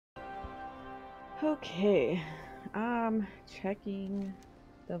Okay, checking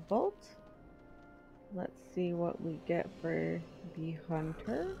the vault. Let's see what we get for the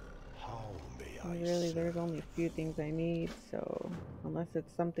hunter. How may I Really, serve there's only a few you? things I need, so unless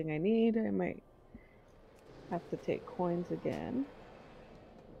it's something I need, I might have to take coins again.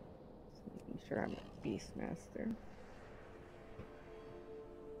 Just making sure I'm a Beastmaster.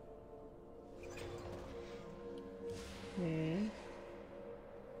 Okay.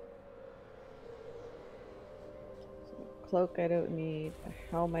 So cloak I don't need,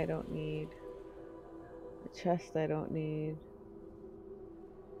 a helm I don't need, a chest I don't need,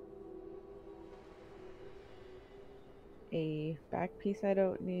 a back piece I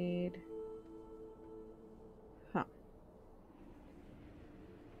don't need. Huh.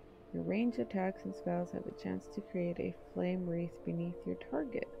 Your ranged attacks and spells have a chance to create a flame wreath beneath your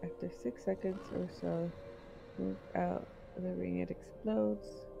target. After 6 seconds or so, move out of the ring, it explodes.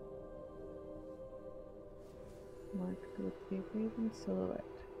 Marked with a waving silhouette.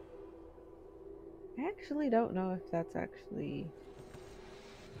 I actually don't know if that's actually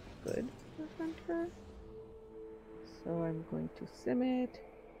good for Hunter. So I'm going to sim it.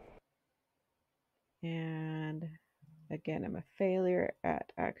 And again, I'm a failure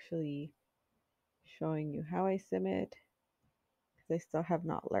at actually showing you how I sim it because I still have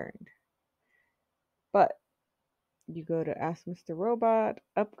not learned. But you go to Ask Mr. Robot,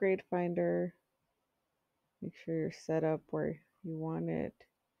 Upgrade Finder, make sure you're set up where you want it,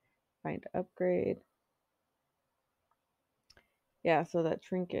 find upgrade. Yeah, so that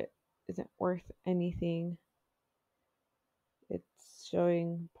trinket isn't worth anything. It's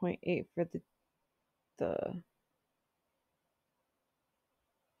showing 0.8 for the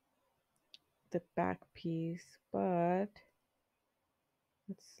the back piece, but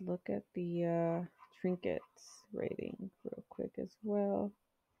let's look at the trinkets rating real quick as well.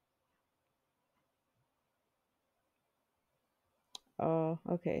 Oh,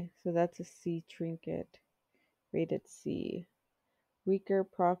 okay, so that's a C trinket, rated C. Weaker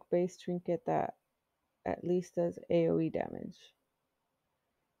proc based trinket that at least does AoE damage.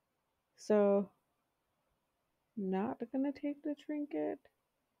 So, not gonna take the trinket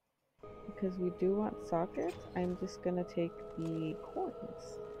because we do want sockets. I'm just gonna take the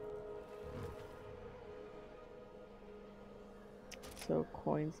coins. So,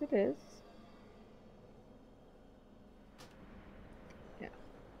 coins it is. Yeah,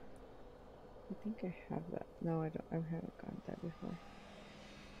 I think I have that. No, I don't. I haven't gotten that before.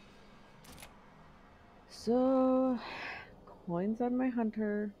 So, coins on my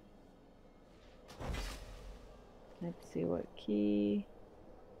hunter. Let's see what key.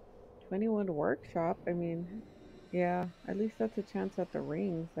 21 workshop. I mean, yeah, at least that's a chance at the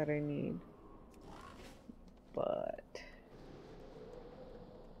rings that I need. But,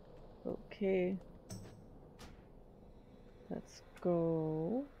 okay. Let's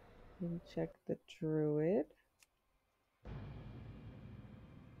go and check the druid.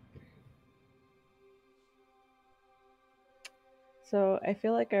 So I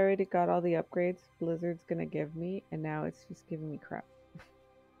feel like I already got all the upgrades Blizzard's gonna give me, and now it's just giving me crap.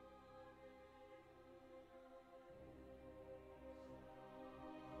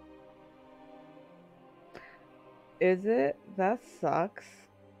 Is it? That sucks.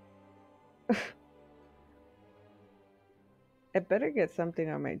 I better get something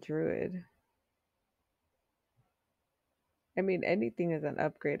on my druid. I mean, anything is an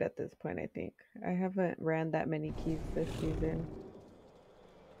upgrade at this point, I think. I haven't ran that many keys this season.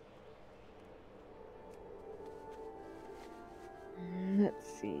 Let's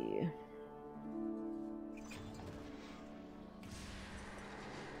see.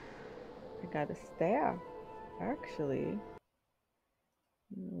 I got a staff, actually.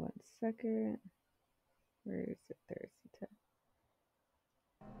 1 second. Where is it? There's the tip.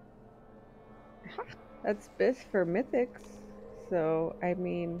 That's best for mythics. So, I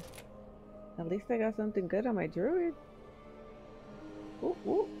mean, at least I got something good on my druid. Ooh,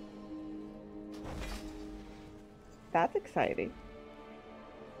 ooh. That's exciting.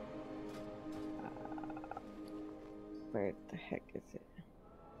 Where the heck is it?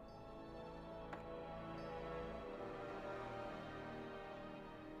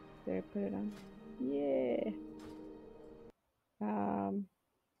 Did I put it on? Yeah.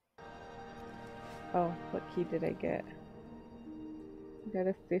 Oh, what key did I get? I got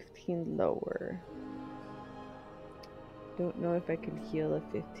a 15 lower. Don't know if I can heal a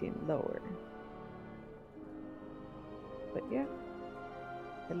 15 lower. But yeah.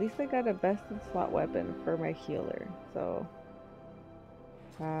 At least I got a best in slot weapon for my healer. So,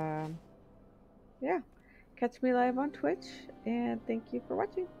 yeah. Catch me live on Twitch, and thank you for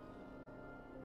watching.